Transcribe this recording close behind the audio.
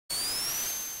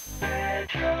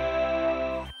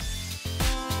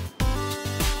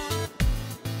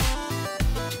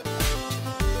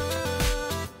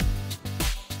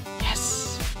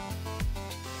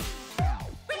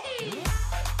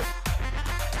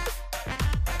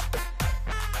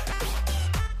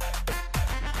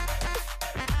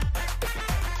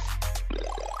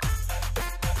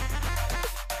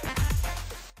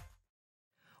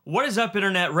What is up,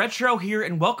 Internet? Retro here,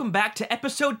 and welcome back to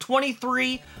episode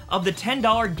 23 of the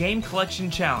 $10 Game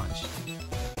Collection Challenge.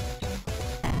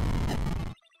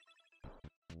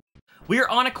 We are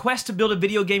on a quest to build a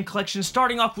video game collection,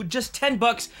 starting off with just 10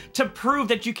 bucks to prove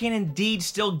that you can indeed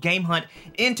still game hunt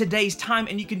in today's time,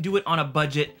 and you can do it on a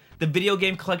budget. The video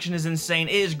game collection is insane.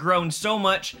 It has grown so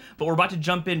much, but we're about to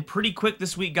jump in pretty quick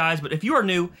this week, guys. But if you are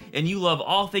new and you love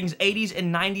all things 80s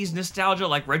and 90s nostalgia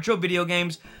like retro video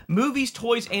games, movies,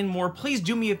 toys, and more, please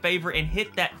do me a favor and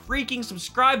hit that freaking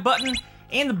subscribe button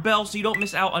and the bell so you don't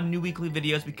miss out on new weekly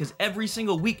videos, because every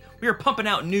single week we are pumping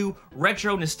out new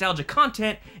retro nostalgia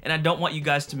content, and I don't want you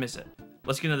guys to miss it.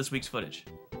 Let's get into this week's footage.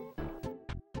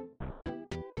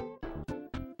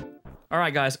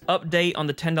 Alright guys, update on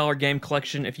the $10 game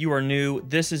collection. If you are new,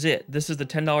 this is it. This is the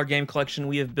 $10 game collection.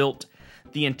 We have built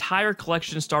the entire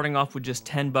collection starting off with just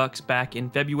 10 bucks back in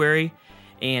February,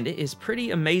 and it is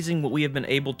pretty amazing what we have been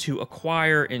able to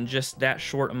acquire in just that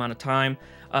short amount of time.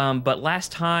 But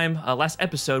last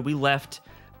episode, we left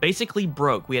basically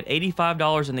broke. We had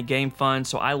 $85 in the game fund,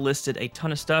 so I listed a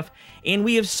ton of stuff, and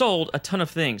we have sold a ton of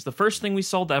things. The first thing we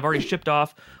sold that I've already shipped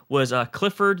off was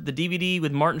Clifford, the DVD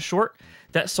with Martin Short.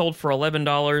 That sold for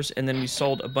 $11, and then we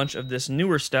sold a bunch of this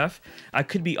newer stuff. I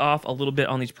could be off a little bit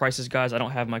on these prices, guys. I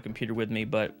don't have my computer with me,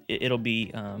 but it'll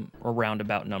be a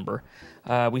roundabout number.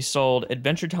 We sold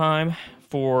Adventure Time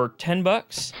for 10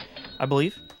 bucks, I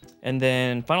believe. And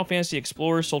then Final Fantasy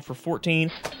Explorer sold for 14.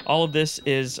 All of this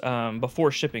is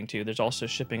before shipping, too. There's also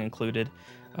shipping included,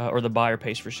 or the buyer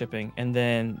pays for shipping. And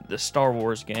then the Star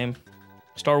Wars game,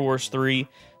 Star Wars 3,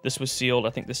 this was sealed.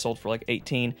 I think this sold for like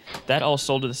 18. That all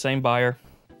sold to the same buyer.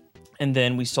 And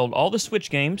then we sold all the Switch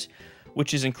games,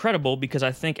 which is incredible because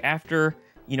I think after,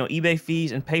 you know, eBay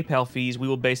fees and PayPal fees, we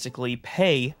will basically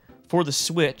pay for the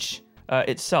Switch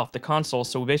itself, the console.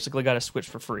 So we basically got a Switch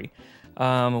for free.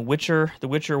 The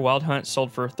Witcher Wild Hunt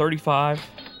sold for 35.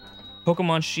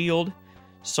 Pokemon Shield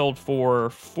sold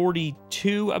for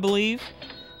 42, I believe.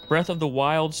 Breath of the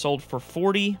Wild sold for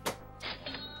 40.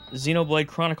 Xenoblade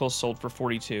Chronicles sold for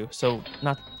 42. So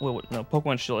no,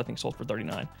 Pokemon Shield I think sold for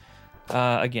 39.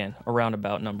 Again, a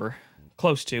roundabout number,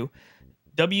 close to.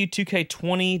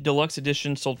 W2K20 Deluxe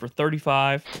Edition sold for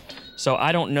 35. So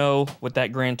I don't know what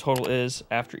that grand total is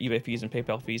after eBay fees and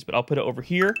PayPal fees, but I'll put it over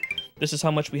here. This is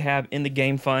how much we have in the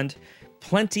game fund.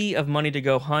 Plenty of money to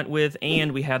go hunt with,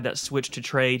 and we have that Switch to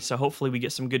trade, so hopefully we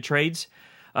get some good trades,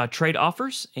 trade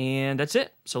offers, and that's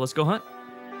it. So let's go hunt.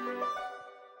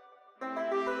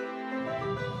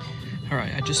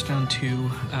 Alright, I just found two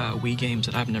Wii games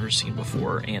that I've never seen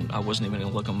before, and I wasn't even going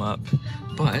to look them up,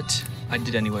 but I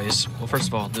did anyways. Well, first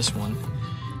of all, this one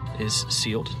is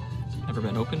sealed, never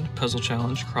been opened, puzzle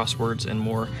challenge, crosswords, and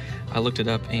more. I looked it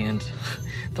up, and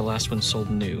the last one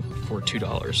sold new for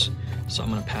 $2, so I'm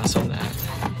going to pass on that.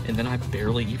 And then I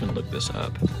barely even looked this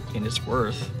up, and it's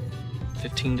worth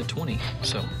 15 to 20,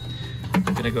 so I'm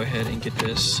going to go ahead and get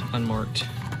this unmarked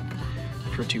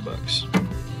for $2.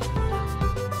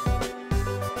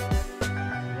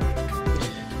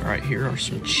 Alright, here are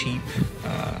some cheap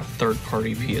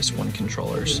third-party PS1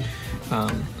 controllers.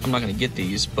 I'm not going to get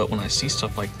these, but when I see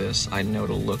stuff like this, I know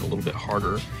to look a little bit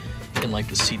harder in like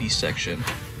the CD section,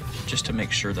 just to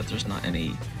make sure that there's not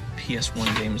any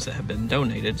PS1 games that have been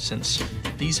donated, since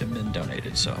these have been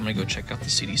donated. So I'm going to go check out the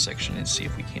CD section and see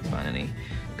if we can't find any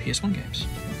PS1 games.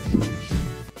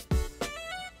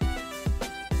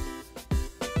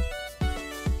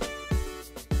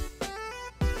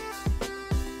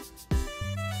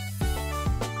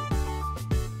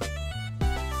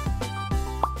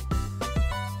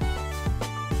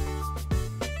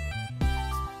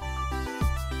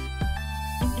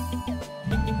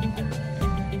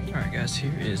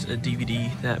 Here is a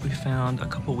DVD that we found a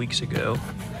couple weeks ago,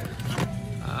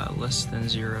 Less Than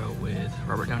Zero with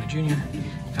Robert Downey Jr.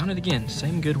 Found it again,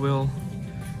 same Goodwill,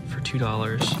 for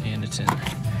 $2, and it's in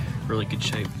really good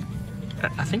shape.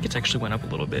 I think it's actually went up a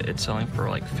little bit. It's selling for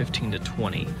like 15 to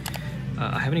 20.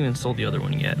 I haven't even sold the other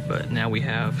one yet, but now we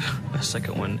have a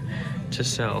second one to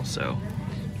sell, so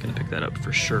I'm gonna pick that up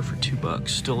for sure for $2.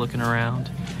 Still looking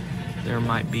around. There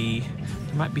might be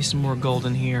some more gold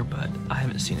in here, but I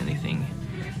haven't seen anything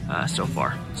so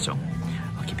far. So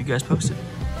I'll keep you guys posted.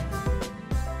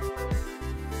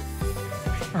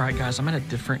 All right, guys, I'm at a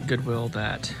different Goodwill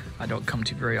that I don't come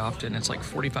to very often. It's like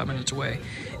 45 minutes away.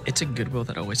 It's a Goodwill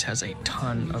that always has a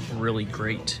ton of really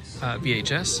great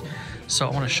VHS. So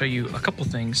I want to show you a couple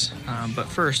things. But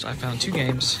first, I found 2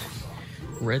 games.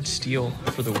 Red Steel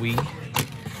for the Wii.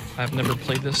 I've never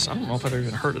played this. I don't know if I've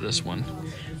even heard of this one.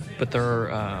 But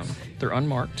they're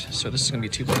unmarked, so this is gonna be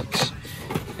 $2.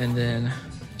 And then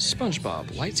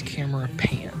SpongeBob Lights, Camera,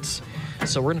 Pans.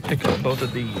 So we're gonna pick up both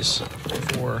of these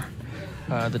for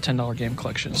the $10 game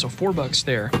collection. So $4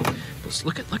 there. Let's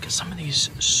look at some of these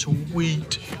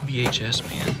sweet VHS,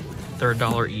 man. They're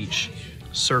 $1 each.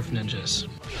 Surf Ninjas.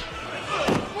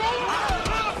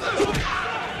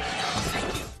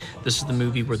 This is the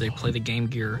movie where they play the Game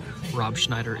Gear. Rob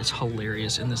Schneider is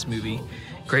hilarious in this movie.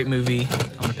 Great movie.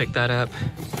 I'm gonna pick that up.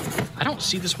 I don't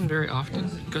see this one very often.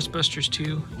 Ghostbusters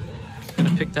 2.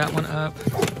 Gonna pick that one up.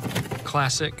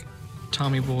 Classic.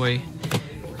 Tommy Boy.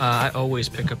 I always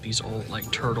pick up these old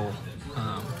like turtle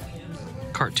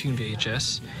cartoon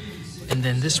VHS. And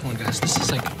then this one, guys, this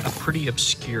is like a pretty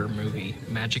obscure movie,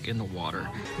 Magic in the Water.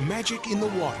 Magic in the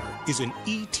Water is an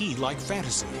E.T.-like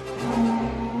fantasy.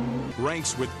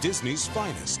 Ranks with Disney's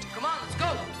finest. Come on, let's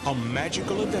go. A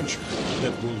magical adventure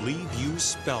that will leave you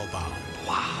spellbound.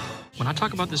 Wow. When I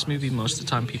talk about this movie, most of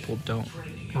the time people don't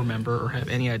remember or have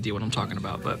any idea what I'm talking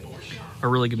about, but a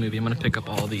really good movie. I'm gonna pick up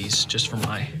all these just for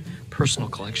my personal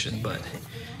collection, but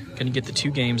gonna get the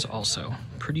 2 games also.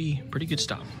 Pretty good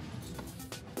stuff.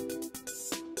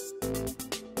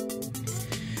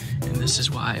 And this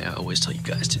is why I always tell you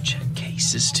guys to check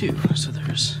cases too. So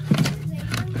there's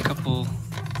a couple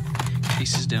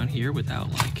cases down here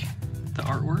without like the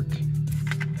artwork.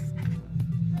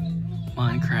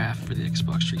 Minecraft for the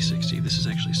Xbox 360. This is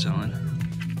actually selling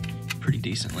pretty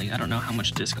decently. I don't know how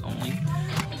much disc only,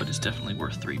 but it's definitely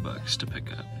worth $3 to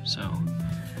pick up. So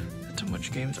that's how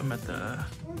much games. I'm at the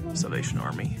Salvation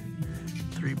Army.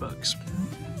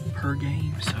 $3 per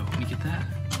game. So let me get that.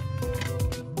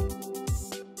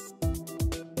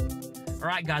 All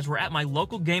right, guys, we're at my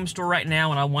local game store right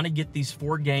now, and I want to get these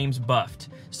 4 games buffed.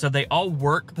 So they all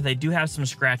work, but they do have some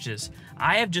scratches.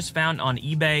 I have just found on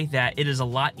eBay that it is a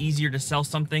lot easier to sell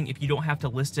something if you don't have to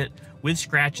list it with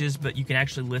scratches, but you can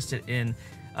actually list it in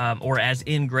or as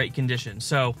in great condition.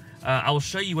 So I will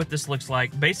show you what this looks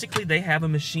like. Basically, they have a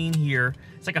machine here.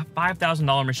 It's like a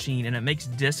 $5,000 machine, and it makes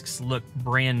discs look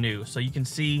brand new. So you can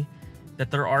see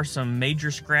that there are some major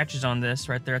scratches on this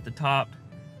right there at the top.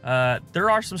 There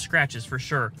are some scratches for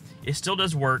sure. It still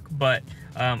does work, but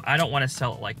I don't want to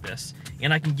sell it like this,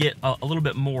 and I can get a little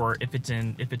bit more if it's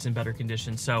in better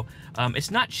condition. So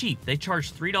it's not cheap. They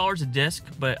charge $3 a disc,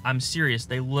 but I'm serious.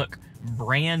 They look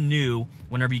brand new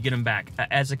whenever you get them back.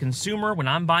 As a consumer, when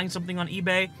I'm buying something on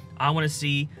eBay, I want to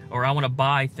see, or I want to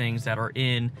buy things that are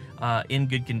in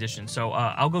good condition. So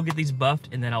I'll go get these buffed,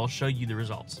 and then I'll show you the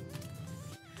results.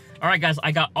 All right, guys,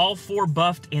 I got all 4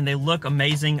 buffed, and they look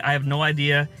amazing. I have no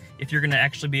idea if you're gonna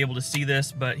actually be able to see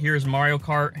this, but here's Mario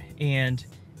Kart, and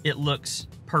it looks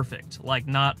perfect. Like,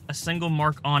 not a single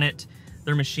mark on it.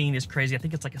 Their machine is crazy. I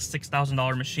think it's like a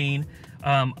 $6,000 machine.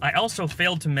 I also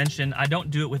failed to mention, I don't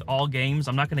do it with all games.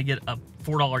 I'm not gonna get a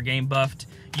 $4 game buffed.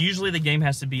 Usually the game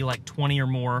has to be like 20 or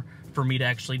more for me to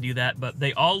actually do that, but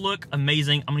they all look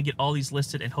amazing. I'm gonna get all these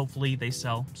listed, and hopefully they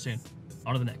sell soon.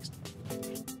 On to the next.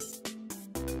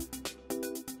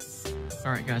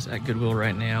 All right, guys, at Goodwill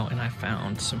right now, and I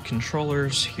found some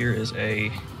controllers. Here is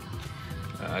a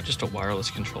just a wireless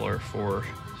controller for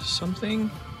something.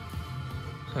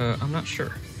 I'm not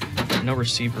sure. No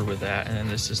receiver with that, and then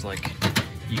this is like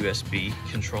USB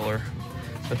controller.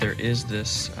 But there is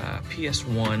this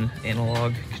PS1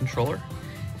 analog controller.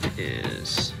 It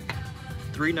is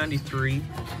 $393,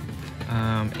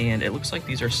 and it looks like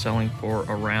these are selling for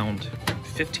around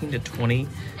 15 to 20.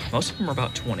 Most of them are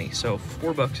about 20, so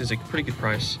 $4 is a pretty good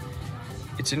price.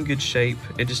 It's in good shape.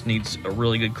 It just needs a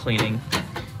really good cleaning.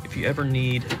 If you ever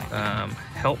need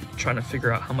help trying to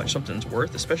figure out how much something's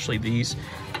worth, especially these,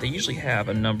 they usually have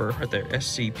a number right there,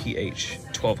 SCPH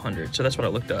 1200. So that's what I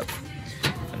looked up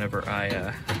whenever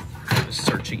I was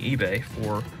searching eBay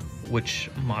for which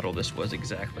model this was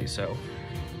exactly. So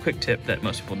quick tip that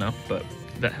most people know, but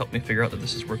that helped me figure out that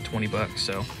this is worth $20.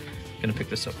 So I'm gonna pick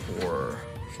this up for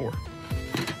 4.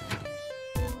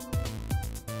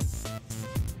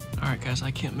 All right, guys, I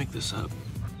can't make this up.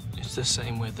 It's the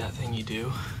same with That Thing You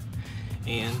Do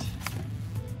and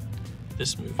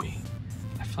this movie.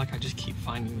 I feel like I just keep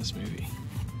finding this movie.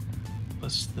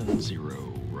 Less than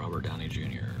zero, Robert Downey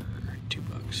Jr.,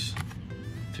 $2,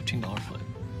 $15 flip.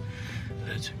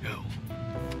 Let's go.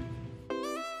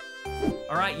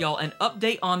 All right, y'all, an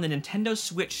update on the Nintendo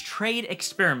Switch trade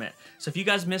experiment. So if you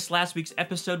guys missed last week's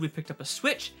episode, we picked up a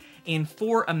Switch and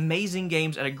 4 amazing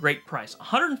games at a great price,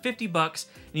 150 bucks.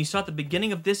 And you saw at the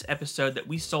beginning of this episode that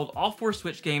we sold all 4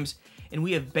 Switch games, and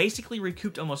we have basically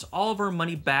recouped almost all of our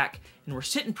money back, and we're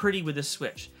sitting pretty with this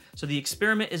Switch. So the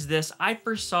experiment is this. I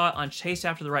first saw it on Chase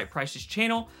After the Right Price's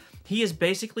channel. He is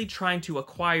basically trying to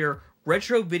acquire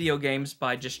retro video games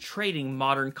by just trading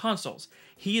modern consoles.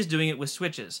 He is doing it with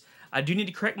Switches. I do need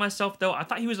to correct myself, though. I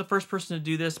thought he was the first person to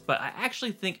do this, but I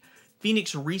actually think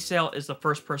Phoenix Resale is the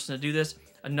first person to do this.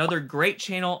 Another great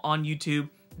channel on YouTube,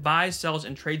 buys, sells,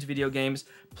 and trades video games.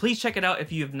 Please check it out if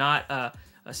you have not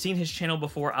seen his channel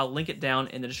before. I'll link it down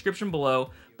in the description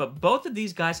below. But both of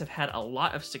these guys have had a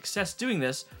lot of success doing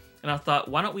this, and I thought,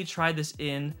 why don't we try this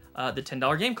in the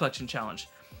 $10 Game Collection Challenge?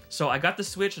 So I got the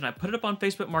Switch, and I put it up on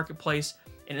Facebook Marketplace,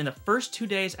 and in the first 2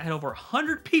 days, I had over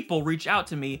 100 people reach out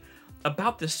to me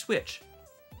about this Switch.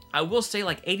 I will say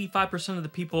like 85% of the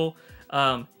people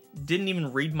didn't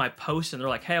even read my post, and they're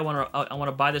like, hey, I want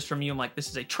to buy this from you. I'm like, this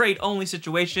is a trade-only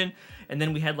situation. And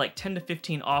then we had like 10 to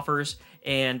 15 offers,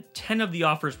 and 10 of the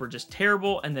offers were just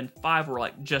terrible, and then 5 were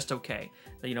like just okay.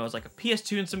 You know, it was like a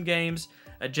PS2 in some games,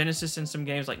 a Genesis in some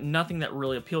games, like nothing that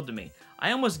really appealed to me.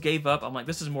 I almost gave up. I'm like,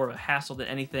 this is more of a hassle than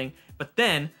anything. But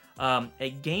then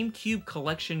a GameCube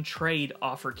collection trade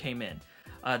offer came in.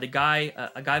 A guy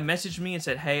messaged me and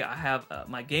said, hey, I have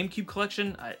my GameCube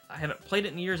collection. I haven't played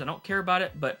it in years. I don't care about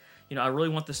it, but you know, I really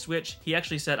want the Switch. He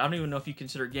actually said, I don't even know if you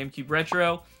consider GameCube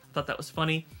retro. I thought that was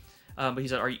funny. But he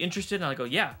said, are you interested? And I go,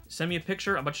 yeah, send me a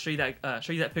picture. I'm about to show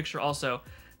you that picture also.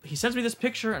 But he sends me this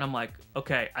picture, and I'm like,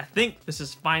 okay, I think this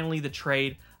is finally the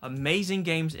trade. Amazing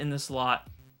games in this lot.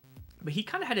 But he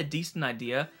kind of had a decent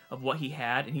idea of what he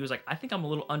had, and he was like, I think I'm a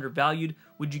little undervalued.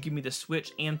 Would you give me the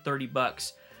Switch and 30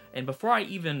 bucks? And before I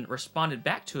even responded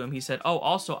back to him, he said, oh,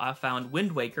 also I found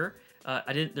Wind Waker.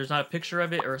 There's not a picture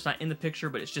of it, or it's not in the picture,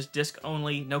 but it's just disc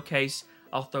only, no case.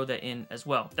 I'll throw that in as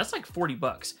well. That's like 40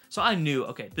 bucks. So I knew,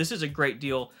 okay, this is a great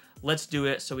deal. Let's do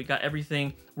it. So we got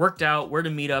everything worked out, where to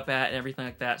meet up at and everything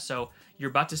like that. So you're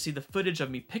about to see the footage of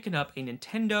me picking up a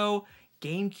Nintendo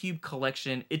GameCube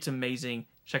collection. It's amazing.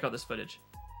 Check out this footage.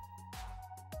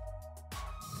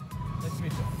 Nice to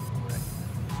meet you.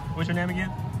 What's your name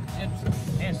again?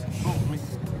 Anderson. Cool. You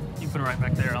can put it right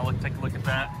back there. I'll take a look at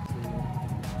that.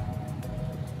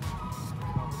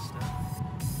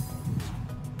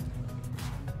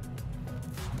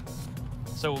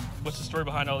 So, what's the story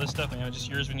behind all this stuff? Man, just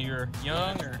yours when you were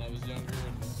young, or? When I was younger,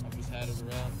 and I've just had it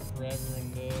around forever,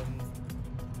 and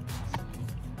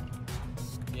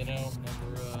you know,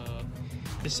 never.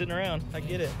 Just sitting around. I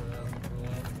get it.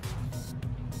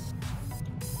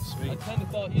 Sweet. I kind of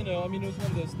thought, you know, I mean, it was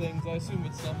one of those things. I assume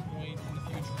at some point in the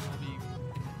future it'll be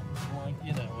more,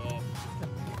 you know,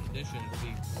 condition. It'll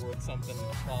be worth something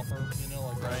proper, you know,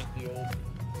 like right. The old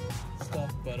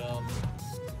stuff. But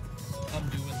I'm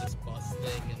doing this bus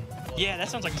thing, and yeah, that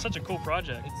sounds like such a cool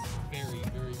project. It's very,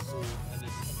 very cool, and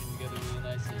it's coming together really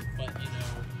nicely. But you know,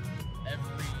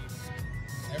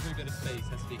 every bit of space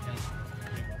has to be counted,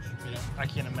 pretty much. You know. I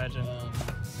can't imagine.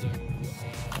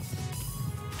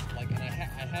 Like,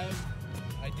 and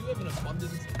I do have an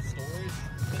abundance of storage.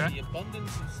 Okay. And the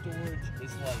abundance of storage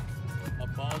is like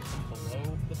above and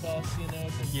below the bus, you know.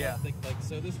 Yeah.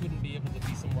 So this wouldn't be able to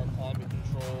be somewhere climate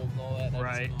controlled and all that.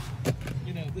 Right.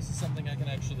 You know, this is something I can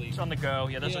actually. It's on the go.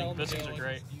 Yeah, those things are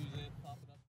great. Use it, pop it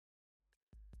up.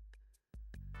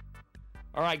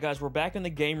 All right, guys, we're back in the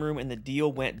game room, and the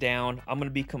deal went down. I'm going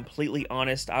to be completely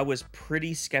honest. I was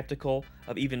pretty skeptical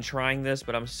of even trying this,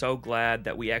 but I'm so glad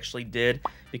that we actually did,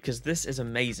 because this is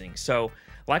amazing. So,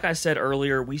 like I said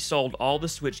earlier, we sold all the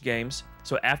Switch games.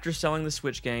 So after selling the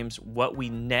Switch games, what we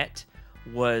net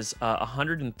was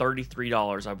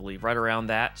 $133, I believe, right around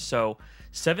that. So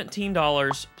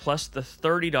 $17 plus the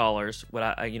 $30, what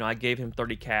I gave him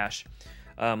 30 cash.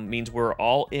 Means we're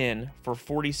all in for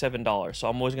 $47. So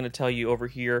I'm always going to tell you over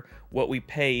here what we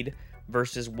paid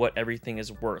versus what everything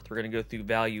is worth. We're going to go through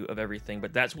value of everything,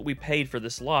 but that's what we paid for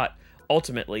this lot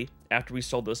ultimately after we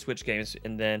sold those Switch games,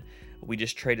 and then we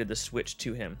just traded the Switch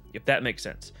to him, if that makes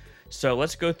sense. So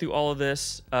let's go through all of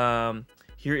this.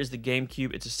 Here is the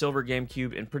GameCube. It's a silver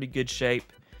GameCube in pretty good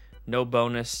shape. No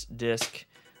bonus disc.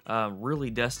 Really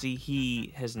dusty.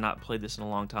 He has not played this in a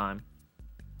long time.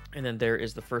 And then there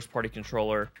is the first party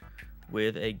controller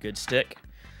with a good stick.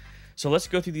 So let's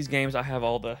go through these games. I have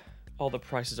all the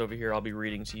prices over here. I'll be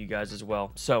reading to you guys as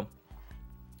well. So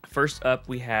first up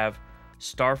we have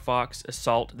Star Fox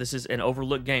Assault. This is an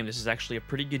overlooked game. This is actually a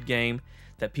pretty good game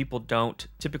that people don't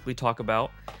typically talk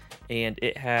about, and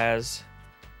it has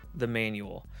the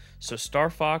manual. So Star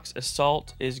Fox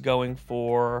Assault is going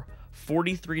for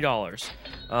 $43.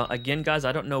 Again, guys,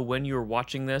 I don't know when you are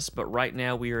watching this, but right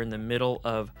now we are in the middle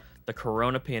of the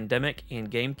Corona pandemic, and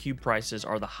GameCube prices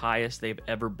are the highest they've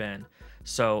ever been.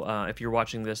 So if you're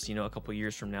watching this, you know, a couple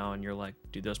years from now, and you're like,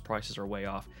 dude, those prices are way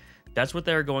off. That's what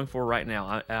they're going for right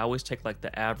now. I always take like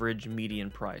the average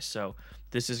median price. So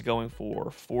this is going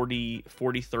for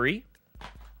 $43.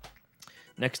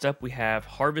 Next up, we have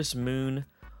Harvest Moon,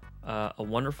 A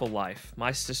Wonderful Life.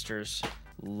 My sisters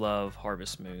love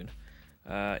Harvest Moon,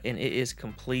 and it is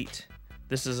complete.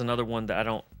 This is another one that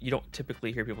you don't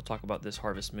typically hear people talk about this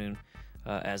Harvest Moon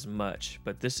as much,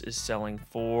 but this is selling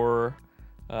for,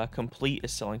 complete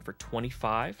is selling for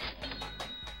 $25.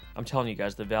 I'm telling you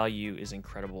guys, the value is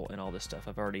incredible in all this stuff.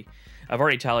 I've already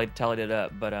tallied it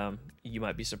up, but you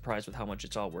might be surprised with how much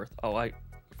it's all worth. Oh, I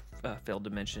failed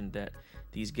to mention that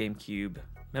these GameCube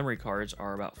memory cards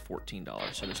are about $14.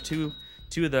 So there's two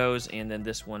of those, and then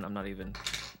this one I'm not even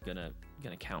gonna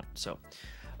count. So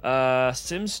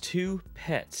Sims 2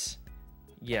 Pets.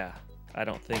 Yeah, I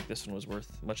don't think this one was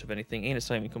worth much of anything, and it's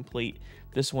not even complete.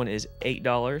 This one is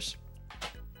 $8.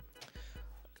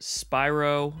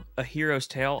 Spyro, A Hero's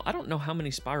Tale. I don't know how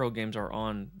many Spyro games are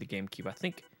on the GameCube.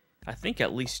 I think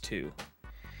at least 2.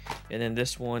 And then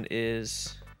this one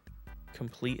is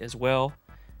complete as well.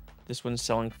 This one's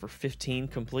selling for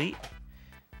 $15 complete.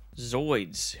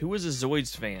 Zoids. Who is a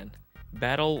Zoids fan?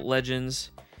 Battle Legends.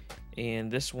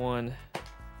 And this one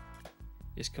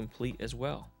is complete as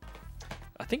well.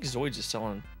 I think Zoids is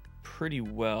selling pretty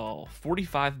well.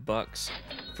 $45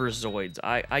 for Zoids.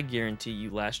 I guarantee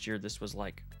you last year this was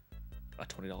like a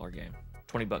 $20 game.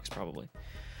 $20 probably.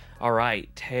 All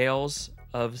right, Tales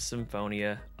of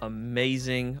Symphonia.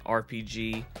 Amazing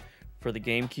RPG for the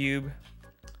GameCube.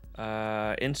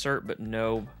 Insert, but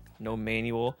no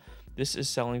manual. This is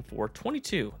selling for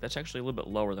 $22. That's actually a little bit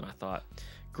lower than I thought.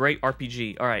 Great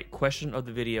RPG. All right, question of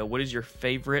the video. What is your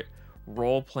favorite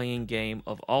role-playing game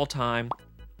of all time?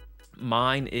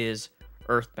 Mine is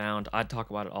Earthbound. I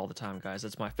talk about it all the time, guys.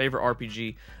 It's my favorite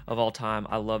RPG of all time.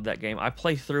 I love that game. I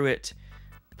play through it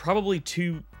probably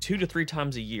two to three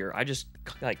times a year. I just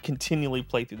like continually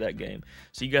play through that game.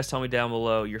 So you guys tell me down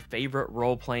below your favorite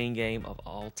role-playing game of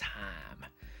all time.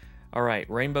 All right,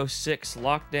 Rainbow Six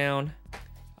Lockdown.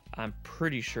 I'm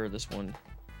pretty sure this one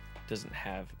doesn't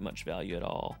have much value at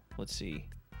all. Let's see.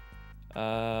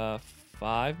 $5?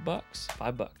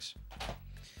 $5.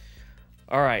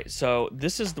 All right, so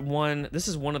this is one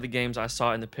of the games I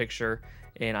saw in the picture,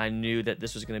 and I knew that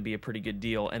this was going to be a pretty good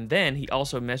deal. And then he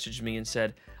also messaged me and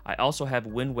said, I also have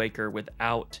Wind Waker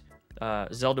without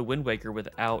Zelda Wind Waker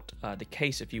without the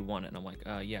case if you want it. And I'm like,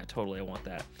 yeah, totally, I want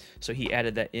that. So he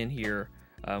added that in here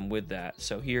with that.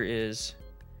 So here's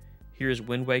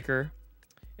Wind Waker,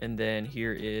 and then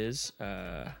here is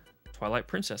Twilight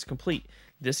Princess complete.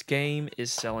 This game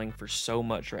is selling for so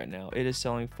much right now. It is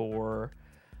selling for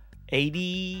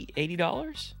 $80.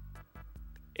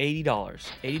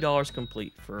 $80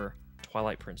 complete for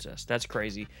Twilight Princess. That's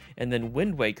crazy. And then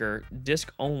Wind Waker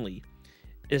disc only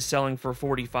is selling for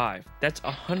 $45. That's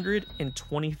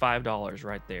 $125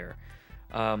 right there.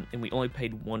 And we only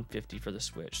paid $150 for the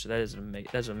Switch. So that's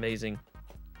amazing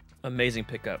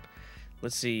pickup.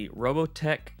 Let's see,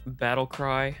 Robotech Battle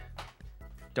Cry.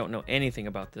 Don't know anything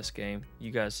about this game.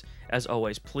 You guys, as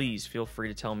always, please feel free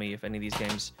to tell me if any of these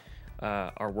games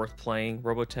are worth playing.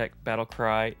 Robotech Battle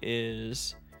Cry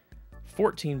is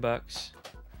 $14.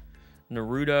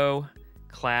 Naruto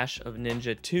Clash of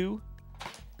Ninja 2.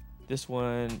 This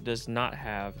one does not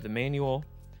have the manual.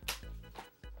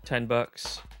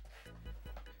 $10.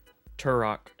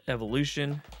 Turok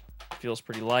Evolution. Feels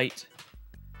pretty light.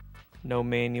 No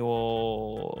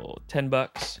manual.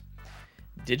 $10.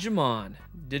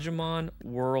 Digimon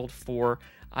World 4.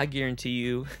 I guarantee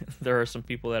you there are some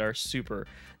people that are super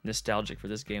nostalgic for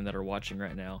this game that are watching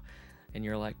right now. And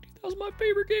you're like, dude, that was my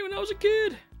favorite game when I was a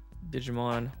kid.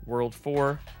 Digimon World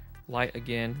 4. Light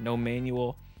again. No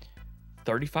manual.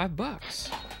 $35.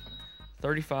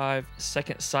 35.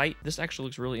 Second Sight. This actually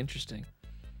looks really interesting.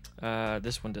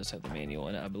 This one does have the manual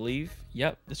in it, I believe.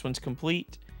 Yep, this one's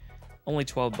complete. Only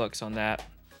 $12 on that.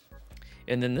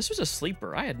 And then this was a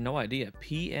sleeper. I had no idea.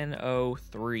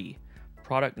 PNO3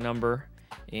 product number,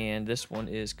 and this one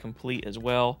is complete as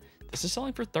well. This is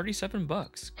selling for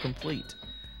 $37 complete.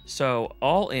 So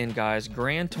all in, guys,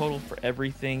 grand total for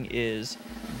everything is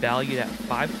valued at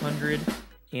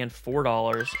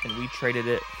 $504, and we traded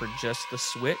it for just the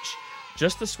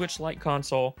Switch Lite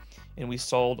console, and we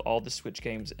sold all the Switch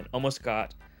games and almost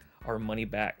got our money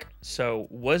back. So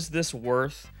was this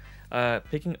worth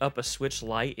picking up a Switch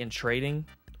Lite and trading?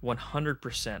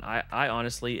 100%. I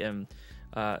honestly am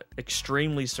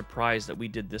extremely surprised that we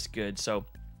did this good. So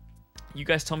you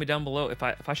guys tell me down below if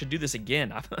I should do this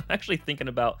again. I'm actually thinking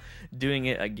about doing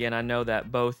it again. I know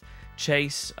that both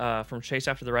Chase from Chase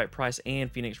After the Right Price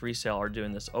and Phoenix Resale are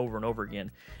doing this over and over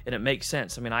again, and it makes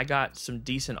sense. I mean, I got some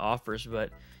decent offers, but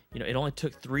you know, it only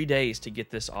took 3 days to get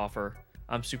this offer.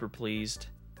 I'm super pleased.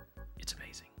 It's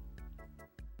amazing.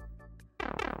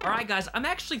 Alright guys, I'm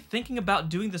actually thinking about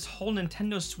doing this whole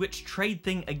Nintendo Switch trade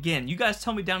thing again. You guys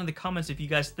tell me down in the comments if you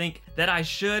guys think that I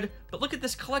should. But look at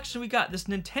this collection we got. This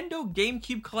Nintendo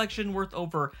GameCube collection worth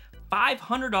over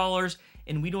 $500,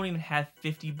 and we don't even have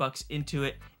 50 bucks into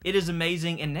it. It is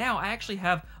amazing, and now I actually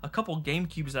have a couple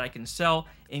GameCubes that I can sell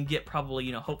and get probably,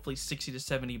 you know, hopefully 60 to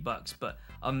 70 bucks. But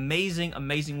amazing,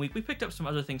 amazing week. We picked up some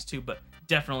other things too, but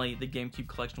definitely the GameCube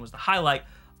collection was the highlight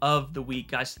of the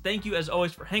week. Guys, thank you as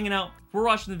always for hanging out, for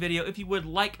watching the video. If you would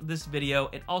like this video,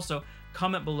 and also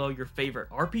comment below your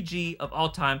favorite RPG of all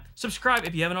time. Subscribe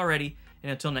if you haven't already,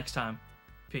 and until next time,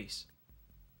 peace.